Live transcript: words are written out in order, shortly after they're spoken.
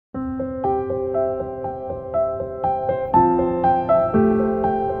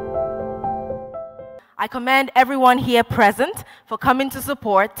I commend everyone here present for coming to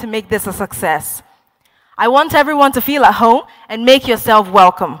support to make this a success. I want everyone to feel at home and make yourself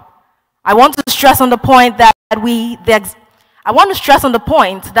welcome. I want to stress on the point that we, the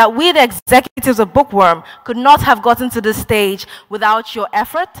executives of Bookworm, could not have gotten to this stage without your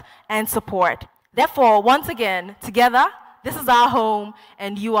effort and support. Therefore, once again, together, this is our home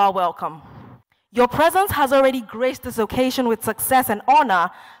and you are welcome. Your presence has already graced this occasion with success and honor,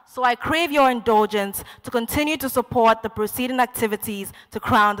 so I crave your indulgence to continue to support the preceding activities to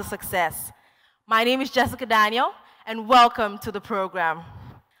crown the success. My name is Jessica Daniel, and welcome to the program.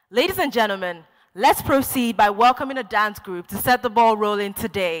 Ladies and gentlemen, let's proceed by welcoming a dance group to set the ball rolling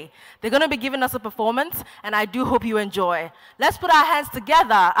today. They're going to be giving us a performance, and I do hope you enjoy. Let's put our hands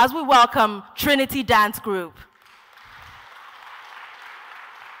together as we welcome Trinity Dance Group.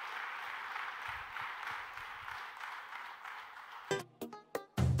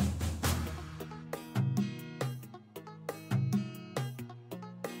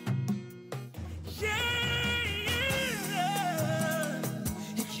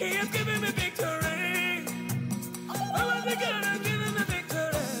 He has given me victory. I wasn't gonna give him the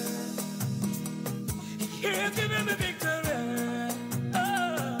victory. He has given me victory.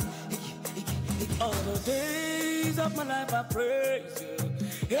 All the days of my life I praise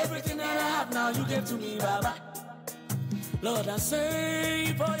you. Everything that I have now you give to me, Baba. Lord, I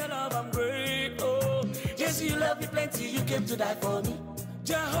say for your love I'm grateful. Yes, you love me plenty, you came to die for me.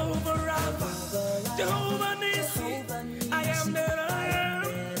 Jehovah Rapha, Jehovah Nissi, I am that I am.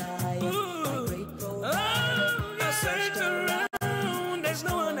 I searched around, there's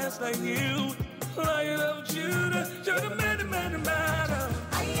no one else like you. Lion of Judah, you're the man.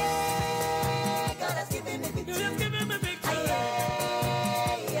 God has given me victory. He has given me victory.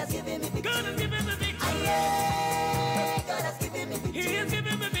 He has given me victory. God has given me victory. God has given me victory. He has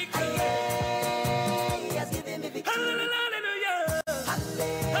given me victory. He has given me victory. Hallelujah.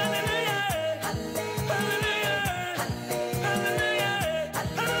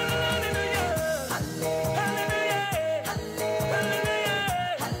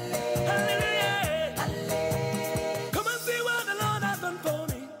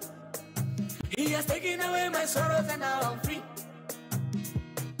 Taking away my sorrows and now I'm free.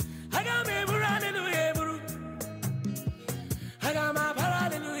 I got me hallelujah, I got my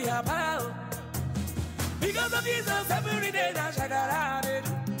hallelujah, power. Because of Jesus, every day that I got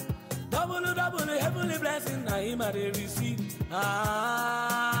double, heavenly blessing, I am at receive.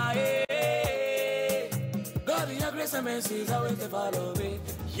 God in your grace and mercy is always to follow me.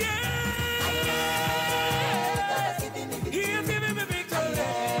 Yeah, God has given me victory. He has given me victory.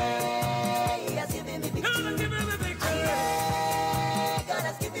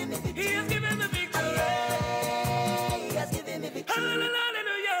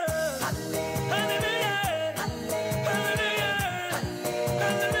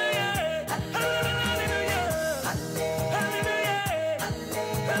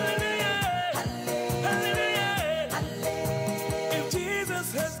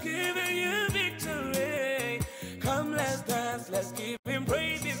 Let's give him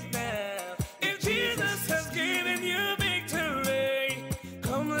praises now. If Jesus has given you victory,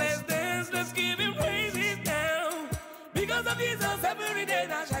 come let's dance, let's give him praises now. Because of Jesus, every day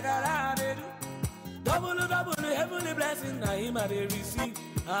that I double, heavenly blessing, I am at receive.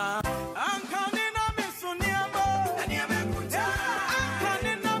 I'm counting on me, Suniama, and you have put I'm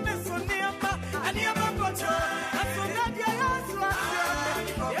counting on me, Suniama, and you have put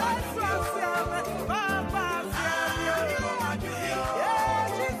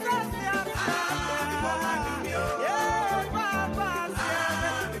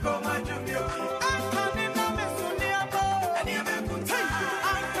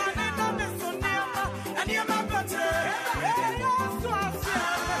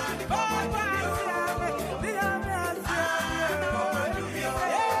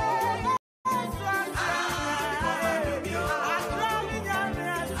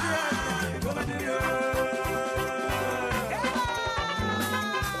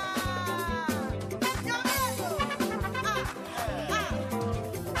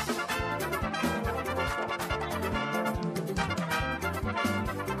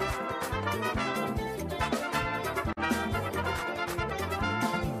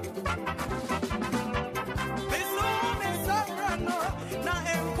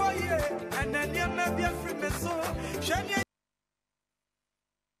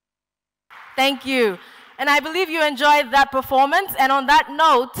Thank you. And I believe you enjoyed that performance. And on that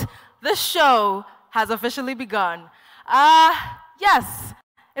note, the show has officially begun. Yes,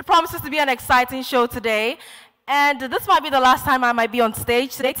 it promises to be an exciting show today. And this might be the last time I might be on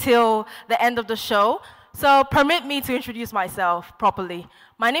stage today till the end of the show. So permit me to introduce myself properly.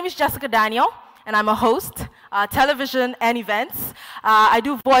 My name is Jessica Daniel, and I'm a host, television and events. I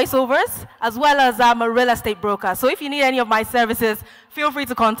do voiceovers, as well as I'm a real estate broker. So if you need any of my services, feel free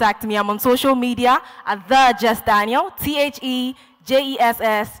to contact me. I'm on social media at The Jess Daniel,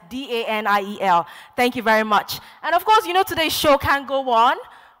 TheJessDaniel. Thank you very much. And of course, you know today's show can't go on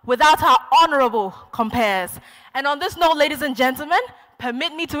without our honorable compares. And on this note, ladies and gentlemen,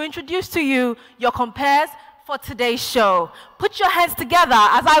 permit me to introduce to you your compares for today's show. Put your hands together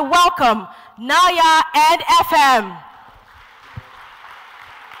as I welcome Naya and FM.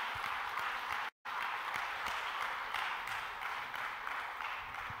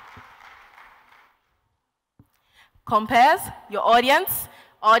 Compares, your audience,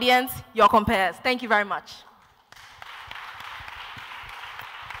 audience, your compares. Thank you very much.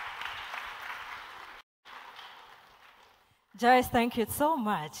 Joyce, thank you so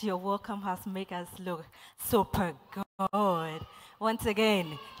much. Your welcome has made us look super good. Once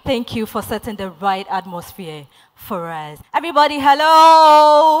again, thank you for setting the right atmosphere for us. Everybody,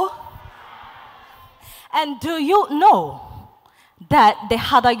 hello! And do you know that the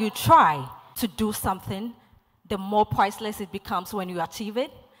harder you try to do something, the more priceless it becomes when you achieve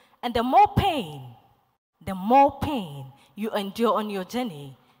it? And the more pain you endure on your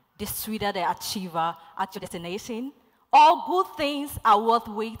journey, the sweeter the achiever at your destination. All good things are worth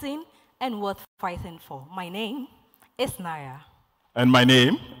waiting and worth fighting for. My name is Naya. And my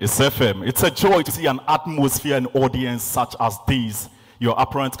name is FM. It's a joy to see an atmosphere and audience such as this. Your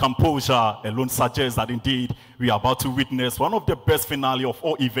apparent composure alone suggests that indeed we are about to witness one of the best finale of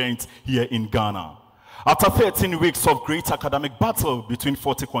all events here in Ghana. After 13 weeks of great academic battle between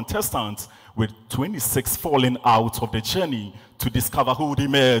 40 contestants, with 26 falling out of the journey to discover who would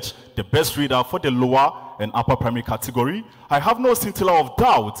emerge the best reader for the lower and upper primary category, I have no scintilla of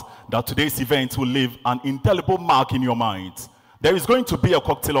doubt that today's event will leave an indelible mark in your mind. There is going to be a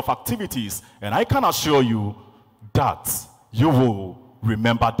cocktail of activities, and I can assure you that you will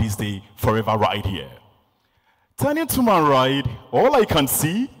remember this day forever right here. Turning to my right, all I can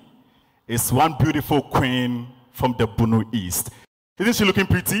see is one beautiful queen from the Bunu East. Isn't she looking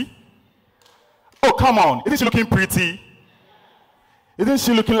pretty? Oh, come on. Isn't she looking pretty? Isn't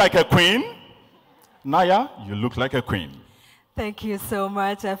she looking like a queen? Naya, you look like a queen. Thank you so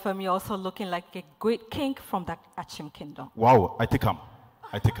much, FM. You're also looking like a great king from the Achim Kingdom. Wow, I take him.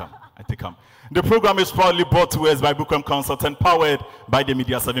 The program is proudly brought to us by BOOKWORM Consultant, powered by the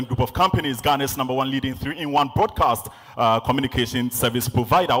Media 7 group of companies. Ghana's #1 leading 3-in-1 broadcast communication service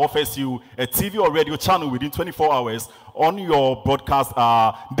provider offers you a TV or radio channel within 24 hours on your broadcast,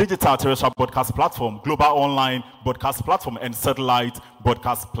 digital terrestrial broadcast platform, global online broadcast platform, and satellite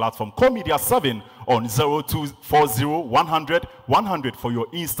broadcast platform. Call Media 7 on 0240 100 100 for your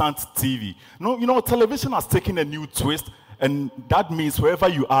instant TV. No, you know, television has taken a new twist. And that means wherever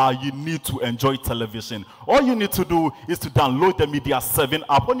you are, you need to enjoy television. All you need to do is to download the Media 7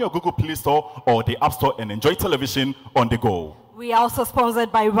 app on your Google Play Store or the App Store and enjoy television on the go. We are also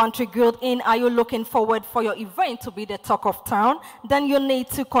sponsored by Rantry Guild Inn. Are you looking forward for your event to be the talk of town? Then you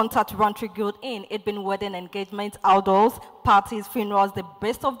need to contact Rantry Guild Inn. It's been wedding engagements, outdoors, parties, funerals, the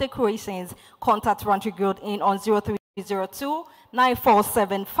best of decorations. Contact Rantry Guild Inn on 0302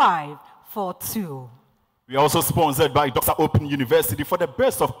 947542. We are also sponsored by Dr. Open University. For the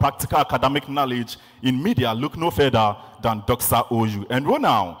best of practical academic knowledge in media, look no further than Dr. OU. Enroll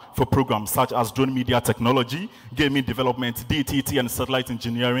now for programs such as drone media technology, gaming development, DTT and satellite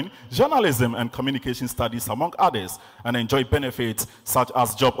engineering, journalism and communication studies, among others, and enjoy benefits such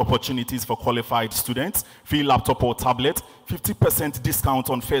as job opportunities for qualified students, free laptop or tablet, 50% discount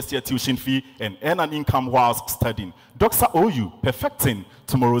on first-year tuition fee, and earn an income whilst studying. Dr. OU, perfecting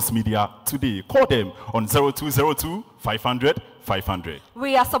tomorrow's media today. Call them on 0202 500 500.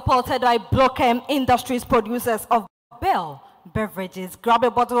 We are supported by BOOKWORM Industries, producers of Bell beverages. Grab a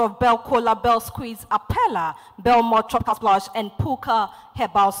bottle of Bell Cola, Bell Squeeze, Apella, Bell Malt Tropical Splash, and Puka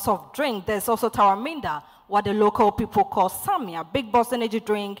Herbal Soft Drink. There's also Taraminda, what the local people call Samia, Big Boss Energy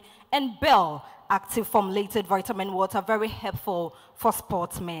Drink, and Bell Active Formulated Vitamin Water, very helpful for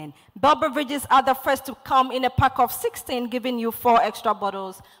sportsmen. Bell beverages are the first to come in a pack of 16, giving you 4 extra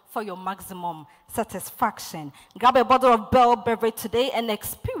bottles for your maximum satisfaction. Grab a bottle of Bell beverage today and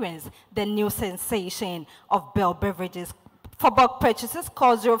experience the new sensation of Bell beverages. For bulk purchases,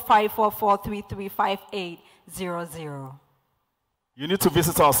 call 0544335800. You need to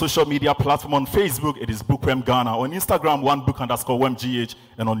visit our social media platform. On Facebook, it is BOOKWORM Ghana. On Instagram, @book_wormgh.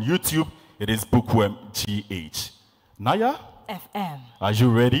 And on YouTube, it is BOOKWORM GH. Naya? FM. Are you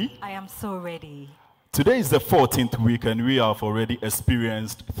ready? I am so ready. Today is the 14th week and we have already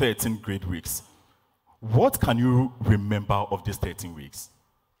experienced 13 great weeks. What can you remember of these 13 weeks?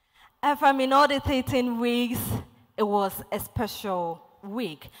 From in all the 13 weeks, it was a special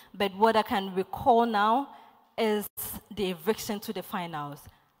week. But what I can recall now is the eviction to the finals.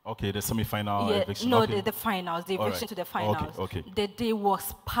 Okay, the semi-final eviction. No, okay. the finals, the eviction to the finals. Okay. The day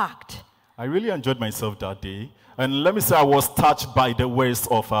was packed. I really enjoyed myself that day. And let me say I was touched by the words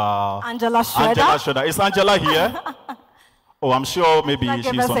of Angela Shredder. Angela Shredder. Is Angela here? Oh, I'm sure maybe she's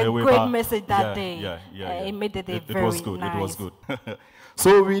on her way back. It gave us a great message that day. Yeah. It made the day very was good. nice. It was good.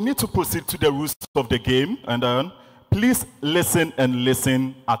 So we need to proceed to the rules of the game. And please listen and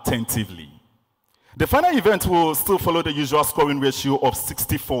listen attentively. The final event will still follow the usual scoring ratio of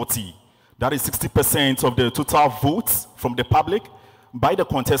 60-40. That is 60% of the total votes from the public by the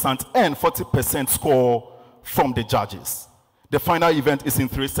contestants and 40% score from the judges. The final event is in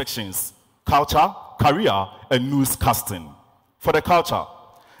 3 sections: culture, career, and newscasting. For the culture,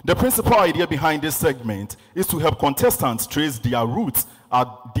 the principal idea behind this segment is to help contestants trace their roots at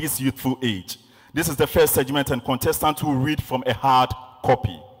this youthful age. This is the first segment and contestants will read from a hard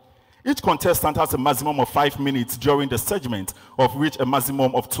copy. Each contestant has a maximum of 5 minutes during the segment, of which a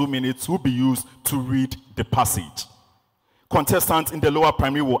maximum of 2 minutes will be used to read the passage. Contestants in the lower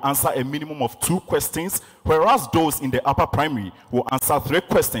primary will answer a minimum of 2 questions, whereas those in the upper primary will answer 3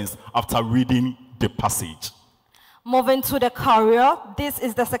 questions after reading the passage. Moving to the career, this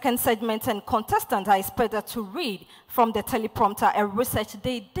is the second segment and contestants are expected to read from the teleprompter a research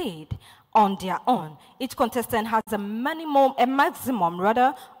they did on their own. Each contestant has a maximum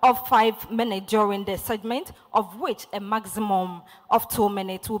of 5 minutes during the segment, of which a maximum of 2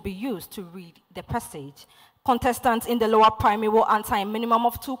 minutes will be used to read the passage. Contestants in the lower primary will answer a minimum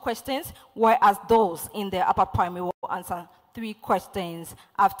of 2 questions, whereas those in the upper primary will answer 3 questions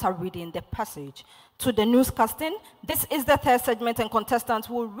after reading the passage. To the newscasting, this is the third segment and contestants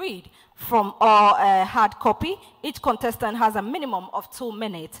will read from a hard copy. Each contestant has a minimum of 2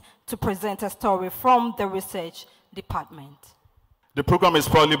 minutes to present a story from the research department. The program is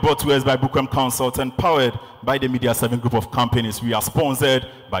proudly brought to us by BOOKWORM Consult and powered by the Media 7 group of companies. We are sponsored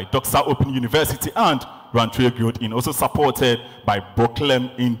by Doxa Open University and Rantree Growth, and also supported by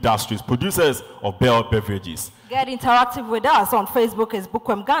BOOKWORM Industries, producers of Bell Beverages. Get interactive with us. On Facebook is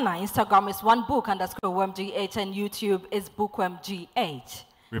BOOKWORM Ghana, Instagram is onebook_wormgh, and YouTube is BOOKWORMGH.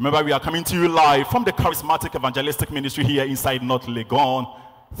 Remember, we are coming to you live from the charismatic evangelistic ministry here inside North Legon.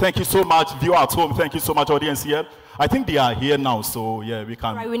 Thank you so much, viewer at home. Thank you so much, audience here. I think they are here now, so yeah, we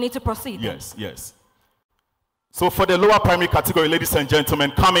can. Right, we need to proceed. Yes, yes. So for the lower primary category, ladies and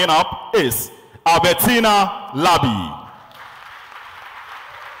gentlemen, coming up is Albertina Labi.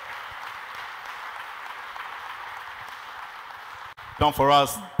 Down for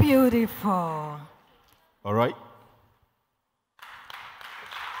us. Beautiful. All right.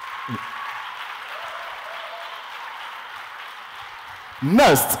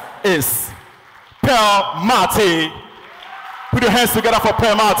 Next is Pearl Marty. Put your hands together for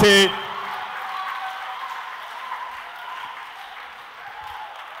Pearl Marty.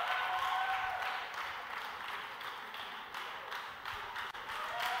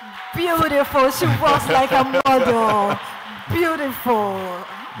 Beautiful. She walks like a model. Beautiful.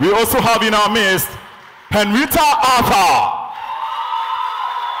 We also have in our midst Henrietta Arthur.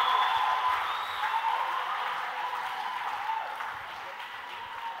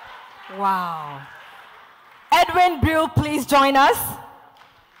 Wow. Edwin Brill, please join us.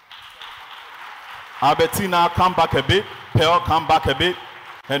 Albertina, come back a bit. Pearl, come back a bit.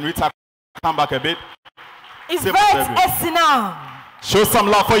 Henrietta, come back a bit. Yvette Essinam. Show some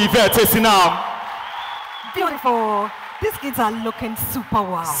love for Yvette Essinam. Beautiful. These kids are looking super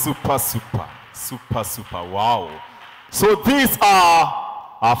wow. Super, super, super, super wow. So these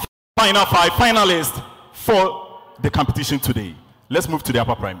are our final 5 finalists for the competition today. Let's move to the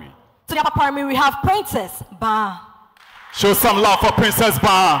upper primary. To the upper primary, we have Princess Ba. Show some love for Princess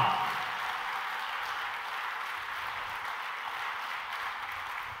Ba.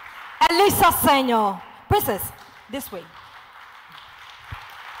 Elisa Senor. Princess, this way.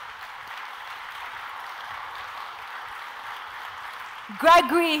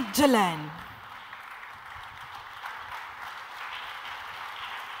 Gregory Gillen.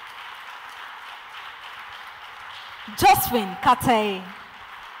 Josephine Kate.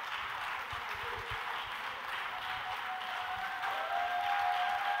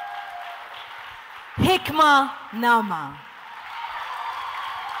 Hikma Nama.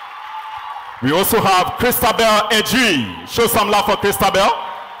 We also have Christabel Edri. Show some love for Christabel.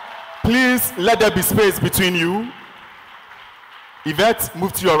 Please let there be space between you. Yvette,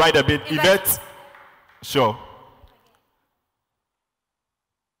 move to your right a bit. Yvette, Sure.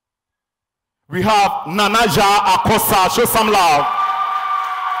 We have Nanaja Akosa. Show some love.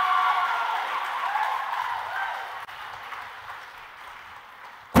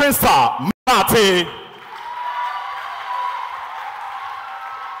 Quinsta Mate.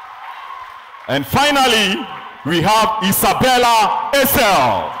 And finally, we have Isabella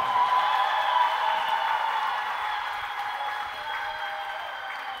Esel.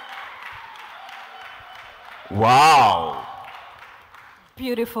 Wow.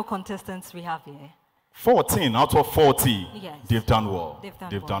 Beautiful contestants we have here. 14 out of 40. Yes. They've done well.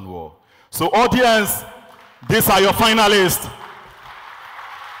 They've done well. So audience, these are your finalists.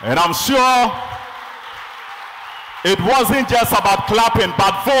 And I'm sure it wasn't just about clapping,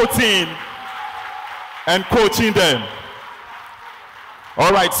 but voting and coaching them.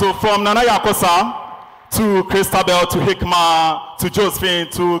 All right, so from Nana Yakosa to Christabel to Hikma to Josephine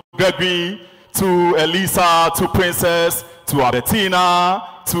to Gregory to Elisa to Princess to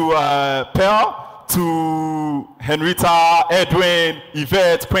Albertina to Pearl to Henrietta, Edwin,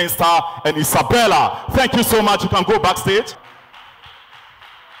 Yvette, Quinsta, and Isabella. Thank you so much. You can go backstage.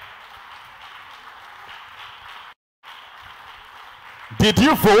 Did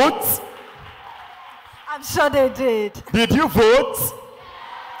you vote? I'm sure they did. Did you vote?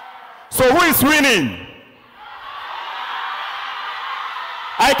 So who is winning?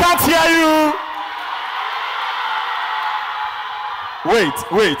 I can't hear you. Wait.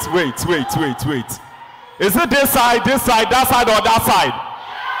 Is it this side, that side, or that side?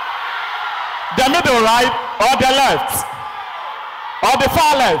 The middle, right? Or the left? Or the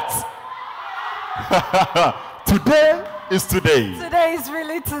far left? Today is today. Today is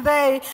really today.